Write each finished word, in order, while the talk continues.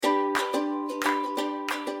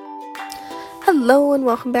Hello and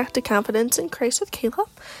welcome back to Confidence in Christ with Kayla.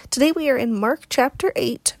 Today we are in Mark chapter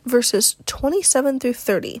 8, verses 27 through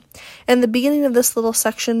 30. And the beginning of this little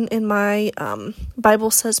section in my Bible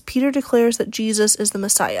says, Peter declares that Jesus is the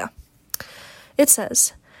Messiah. It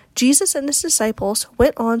says, Jesus and his disciples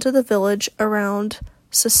went on to the village around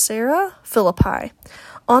Caesarea Philippi.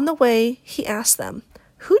 On the way, he asked them,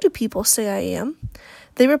 "Who do people say I am?"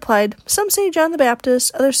 They replied, "Some say John the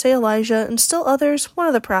Baptist, others say Elijah, and still others one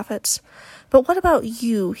of the prophets." "But what about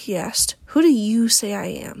you?" he asked. "Who do you say I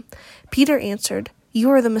am?" Peter answered,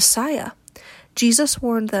 "You are the Messiah." Jesus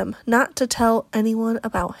warned them not to tell anyone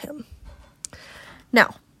about him.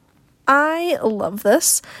 Now, I love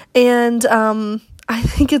this, and I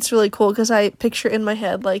think it's really cool because I picture in my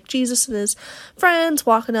head like Jesus and his friends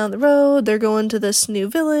walking down the road. They're going to this new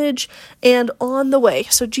village, and on the way,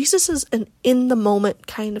 so Jesus is an in-the-moment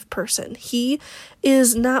kind of person. He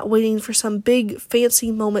is not waiting for some big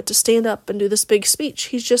fancy moment to stand up and do this big speech.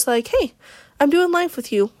 He's just like, "Hey, I'm doing life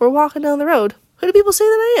with you. We're walking down the road. Who do people say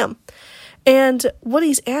that I am?" And what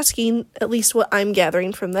he's asking, at least what I'm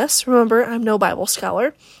gathering from this, remember, I'm no Bible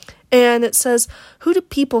scholar, and it says, "Who do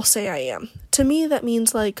people say I am?" To me, that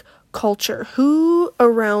means like culture. Who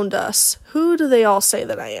around us? Who do they all say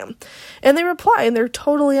that I am? And they reply, and they're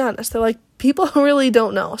totally honest. They're like, people really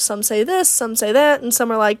don't know. Some say this, some say that, and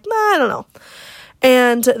some are like, I don't know.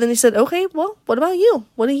 And then he said, "Okay, well, what about you?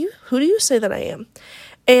 Who do you say that I am?"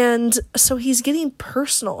 And so he's getting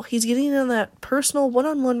personal. He's getting in that personal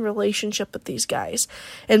one-on-one relationship with these guys.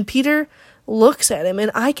 And Peter looks at him,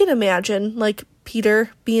 and I can imagine like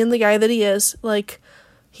Peter being the guy that he is, like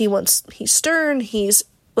he's stern, he's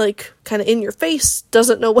like kind of in your face,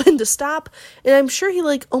 doesn't know when to stop. And I'm sure he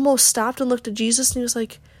like almost stopped and looked at Jesus and he was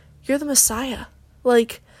like, "You're the Messiah.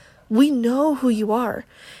 Like, we know who you are."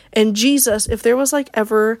 And Jesus, if there was like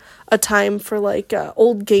ever a time for like a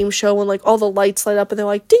old game show when like all the lights light up and they're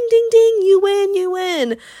like, "Ding, ding, ding, you win, you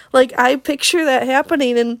win." Like, I picture that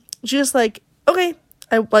happening, and just like, okay,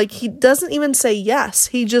 he doesn't even say yes.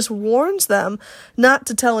 He just warns them not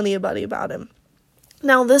to tell anybody about him.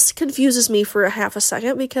 Now, this confuses me for a half a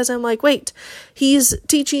second because I'm like, wait, he's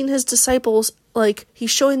teaching his disciples, like he's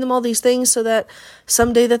showing them all these things so that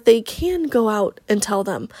someday that they can go out and tell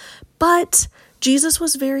them. But Jesus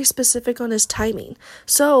was very specific on his timing.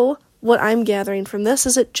 So what I'm gathering from this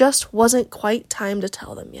is it just wasn't quite time to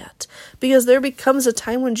tell them yet. Because there becomes a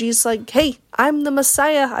time when Jesus is like, "Hey, I'm the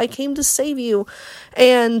Messiah. I came to save you."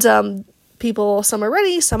 And people, some are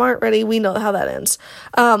ready, some aren't ready. We know how that ends.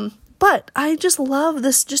 But I just love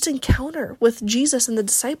this just encounter with Jesus and the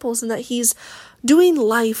disciples, and that he's doing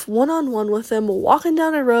life one-on-one with them, walking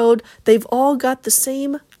down a road. They've all got the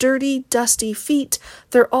same dirty, dusty feet.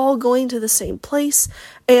 They're all going to the same place,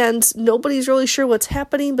 and nobody's really sure what's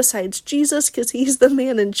happening besides Jesus because he's the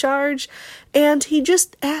man in charge. And he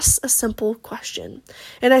just asks a simple question.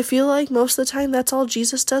 And I feel like most of the time that's all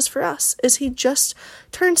Jesus does for us, is he just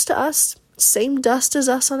turns to us, same dust as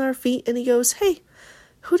us on our feet, and he goes, "Hey,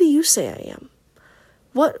 who do you say I am?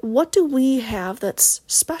 What do we have that's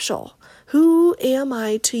special? Who am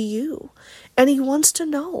I to you?" And he wants to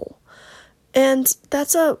know. And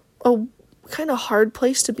that's a kind of hard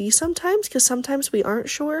place to be sometimes, because sometimes we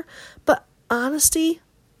aren't sure. But honesty,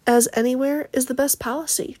 as anywhere, is the best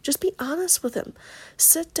policy. Just be honest with him.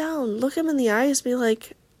 Sit down, look him in the eyes, be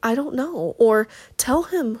like, "I don't know," or tell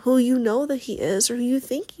him who you know that he is or who you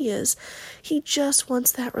think he is. He just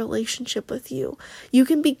wants that relationship with you. You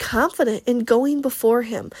can be confident in going before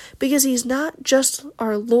him because he's not just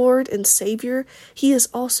our Lord and Savior. He is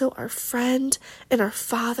also our friend and our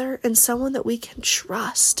Father, and someone that we can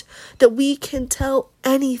trust, that we can tell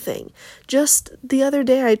anything. Just the other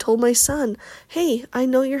day, I told my son, "Hey, I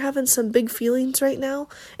know you're having some big feelings right now,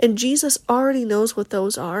 and Jesus already knows what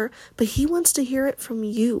those are, but he wants to hear it from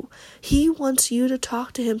you. He wants you to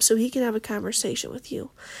talk to him so he can have a conversation with you."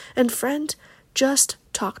 And friend, just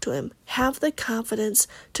talk to him. Have the confidence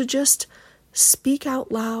to just speak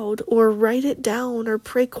out loud, or write it down, or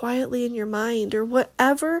pray quietly in your mind, or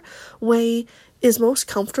whatever way is most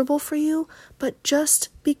comfortable for you, but just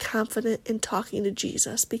be confident in talking to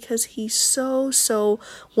Jesus, because he so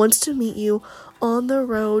wants to meet you on the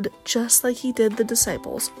road just like he did the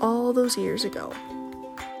disciples all those years ago.